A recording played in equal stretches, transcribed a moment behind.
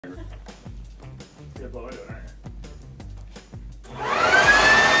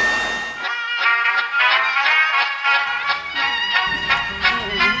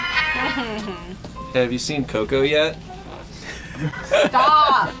Have you seen Coco yet?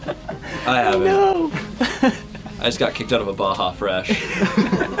 Stop! I haven't. No. I just got kicked out of a Baja Fresh.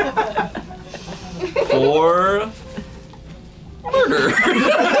 For murder.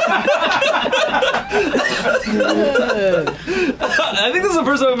 I think this is the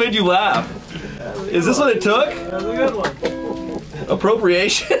first time I made you laugh. Is this what it took? That's a good one.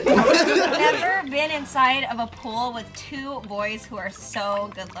 Appropriation? I've never been inside of a pool with two boys who are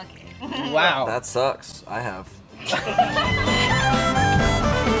so good looking. Wow. That sucks. I have.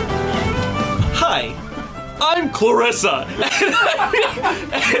 Hi, I'm Clarissa.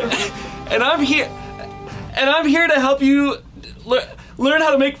 And I'm here. And I'm here to help you learn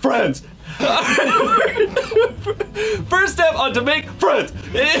how to make friends. First step on to make friends.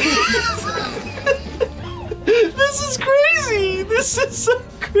 This is crazy. This is so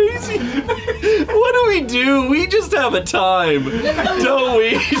crazy. What do? We just have a time, don't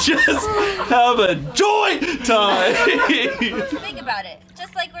we? Just have a joy time. Think about it.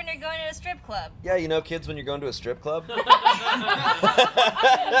 Just like when you're going to a strip club. Yeah, you know kids when you're going to a strip club?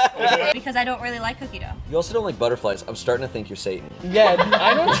 Because I don't really like cookie dough. You also don't like butterflies. I'm starting to think you're Satan. Yeah,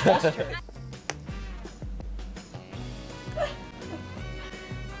 I don't trust her.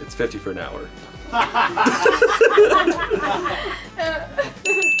 It's 50 for an hour.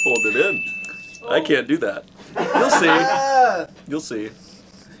 Hold it in. I can't do that. You'll see. You'll see.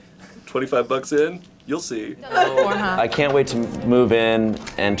 25 bucks in, you'll see. I can't wait to move in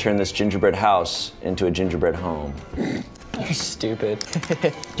and turn this gingerbread house into a gingerbread home. You're stupid.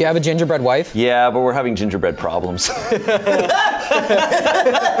 Do you have a gingerbread wife? Yeah, but we're having gingerbread problems. So stupid.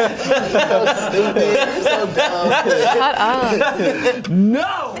 You're so dumb. Shut up.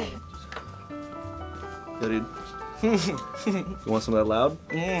 No! Yeah, dude. You want some of that loud?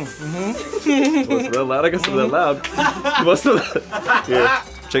 You want some of that loud? I got some of that loud. You want some of that? Here,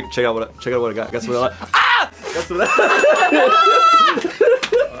 check out what I got. Got some of that loud. Ah! Got some of that.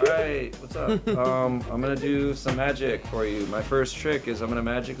 All right, what's up? I'm gonna do some magic for you. My first trick is I'm gonna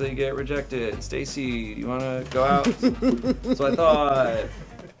magically get rejected. Stacy, you wanna go out? That's what I thought.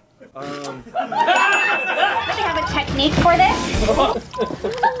 Do you have a technique for this?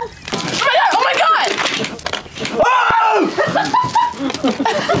 Oh my god!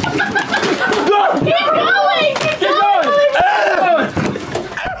 Keep going! Keep going!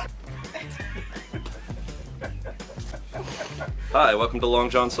 Hi, welcome to Long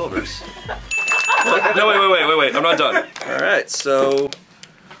John Silver's. No, wait, I'm not done. All right, so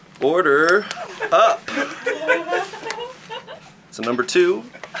order up. So number 2,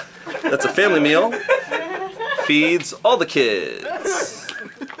 that's a family meal. Feeds all the kids.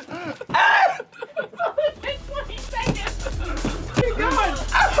 Keep going!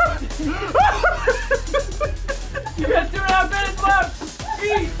 You got 2.5 minutes left!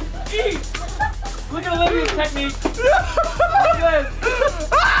 Eat! Eat! Look at Olivia's technique! Look at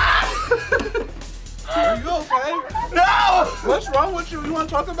this! Are you okay? No! What's wrong with you? You want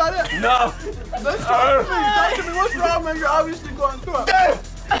to talk about it? No! Let's talk to me. Talk to me. What's wrong, man? You're obviously going through it.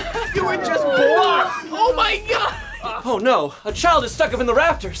 You were just blocked! Oh my god! Oh no, a child is stuck up in the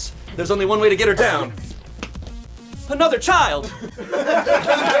rafters. There's only one way to get her down. Another child!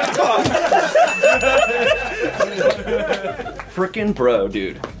 Frickin' bro,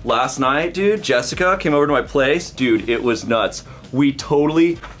 dude. Last night, dude, Jessica came over to my place. Dude, it was nuts. We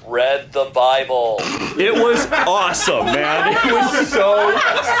totally read the Bible. It was awesome, man. It was so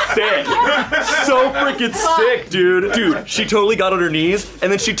sick. So freaking sick, dude. Dude, she totally got on her knees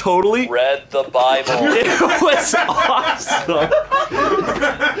and then she totally read the Bible. It was awesome.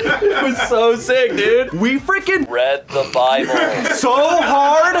 It was so sick, dude. We freaking read the Bible. So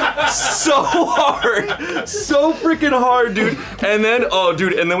hard. So hard. So freaking hard, dude. And then, oh,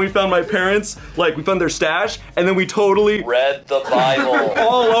 dude, and then we found my parents, like, we found their stash, and then we totally read the Bible.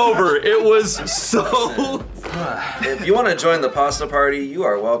 All over. It was so... If you want to join the pasta party, you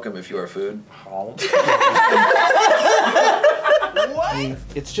are welcome if you are food. What?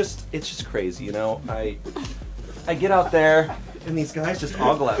 It's just crazy, you know? I get out there, and these guys just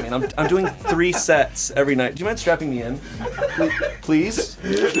ogle at me, and I'm doing 3 sets every night. Do you mind strapping me in? Please?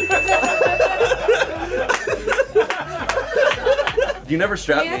 You never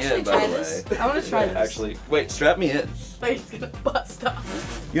strap me in, by the way. I want to try this. Actually, wait, strap me in. Like it's gonna bust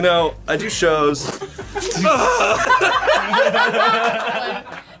off. You know, I do shows.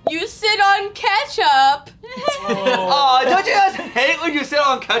 You sit on ketchup. Oh, don't you guys hate when you sit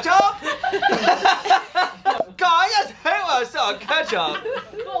on ketchup? God, I just hate when I sit on ketchup.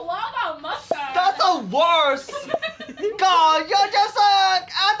 That's the worst! God, you're just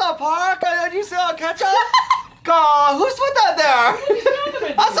at the park and then you sell ketchup? God, who's put that there?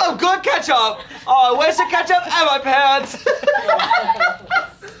 That's some good ketchup! Oh, where's the ketchup? And my pants!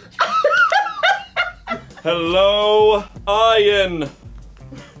 Hello, Ian.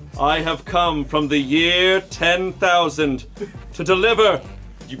 I have come from the year 10,000 to deliver.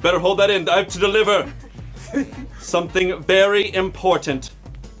 You better hold that in. I have to deliver something very important.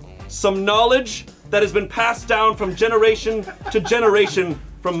 Some knowledge that has been passed down from generation to generation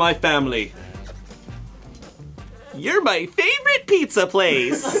from my family. You're my favorite pizza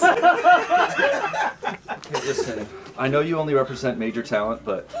place. Hey, listen. I know you only represent major talent,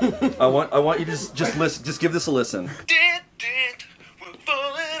 but I want you to just listen. Just give this a listen. We're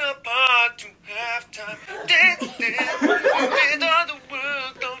falling apart to halftime.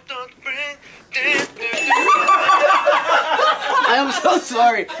 I am so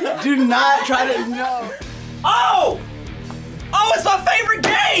sorry. Do not try to no. Oh! Oh, it's my favorite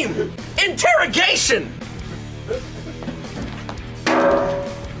game! Interrogation!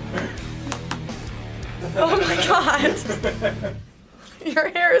 Oh my god. Your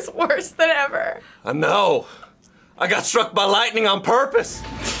hair is worse than ever. I know. I got struck by lightning on purpose.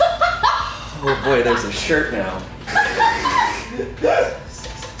 Oh boy, there's a shirt now.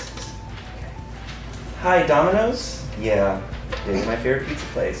 Hi, Domino's? Yeah, you're my favorite pizza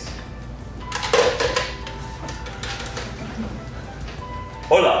place.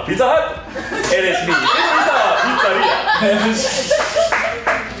 Hola, Pizza Hut? Eres mi pizzeria.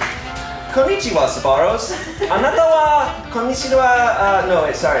 Konnichiwa, Sabaros. Anata wa konnichiwa,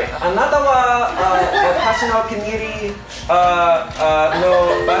 no, sorry. Anata wa watashi no kaniri no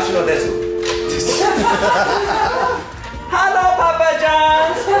bashi no desu. Hallo, Papa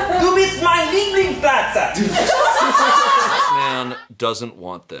John's. Du bist mein Lieblingsplatz. This man doesn't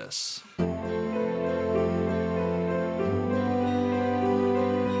want this.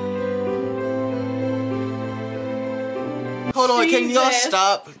 Hold on, can y'all Jesus.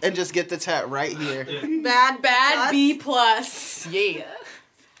 stop and just get the tat right here? Bad, B+. Yeah.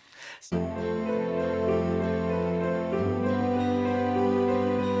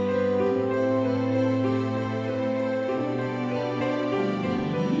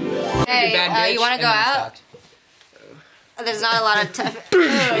 Hey, Bad bitch, you want to and go then out? stopped. There's not a lot of time.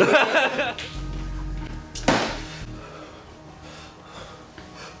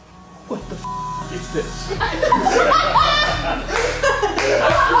 What the f is this?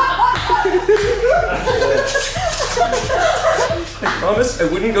 I promised I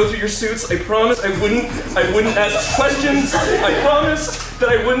wouldn't go through your suits. I promised I wouldn't ask questions. I promised that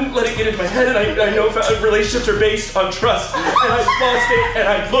I wouldn't let it get into my head. And I know relationships are based on trust. And I lost it, and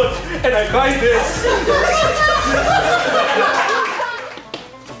I looked, and I find this.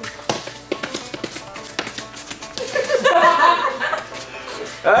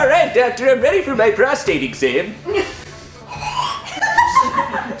 All right, doctor, I'm ready for my prostate exam.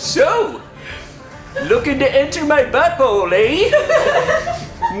 So, looking to enter my butthole, eh?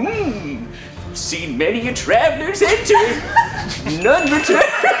 Seen many a travelers enter, none return.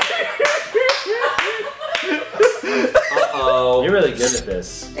 Uh-oh. You're really good at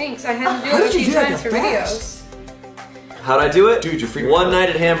this. Thanks, I had to do it a few times for videos. How'd I do it? Dude, you're freaking One night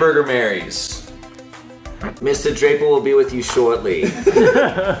at Hamburger Mary's. Mr. Draper will be with you shortly.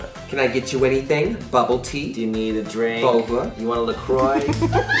 Can I get you anything? Bubble tea? Do you need a drink? Boba? You want a LaCroix?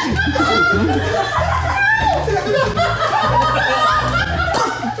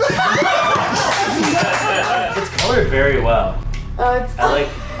 It's colored very well. Oh, it's I like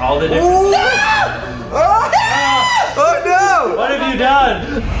all the different. Oh no! What have you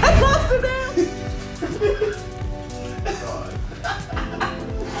done? I lost a nail.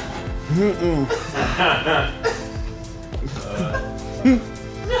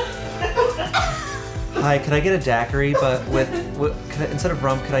 Hi, could I get a daiquiri, but with instead of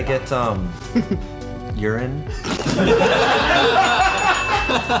rum, could I get urine?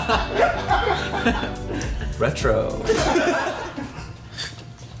 Retro.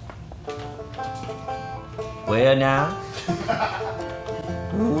 Where now?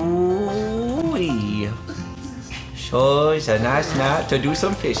 Ooh-wee. Sure, it's a nice night to do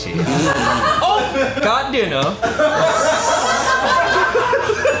some fishing. Oh, got dinner.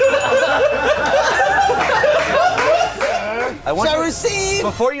 I want Shall receive.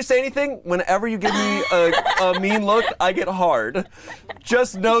 Before you say anything, whenever you give me a mean look, I get hard.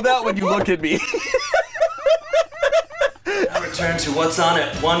 Just know that when you look at me. Return to What's On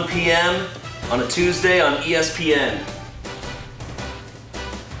at 1 p.m. on a Tuesday on ESPN.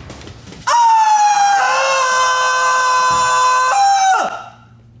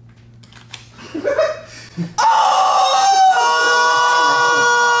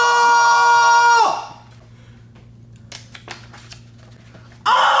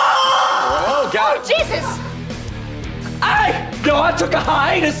 took a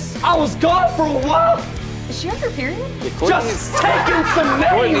hiatus. I was gone for a while. Is she on her period? Just taking some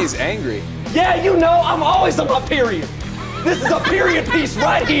names. Courtney's angry. Yeah, you know, I'm always on my period. This is a period piece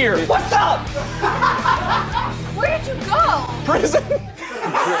right here. What's up? Where did you go? Prison?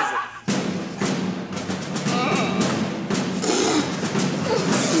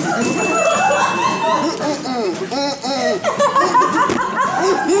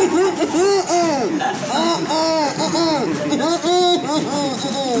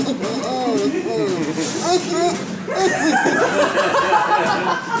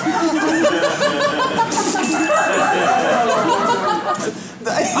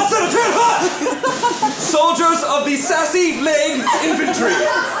 I said a turn hot! Soldiers of the Sassy Leg Infantry.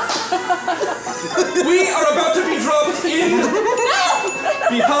 We are about to be dropped in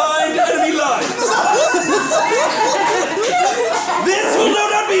behind enemy lines. This will no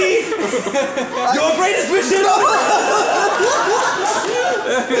doubt be your greatest mission.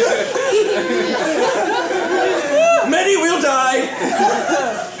 Many will die,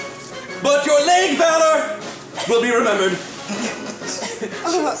 but your leg valor will be remembered.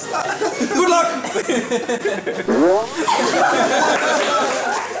 Good luck!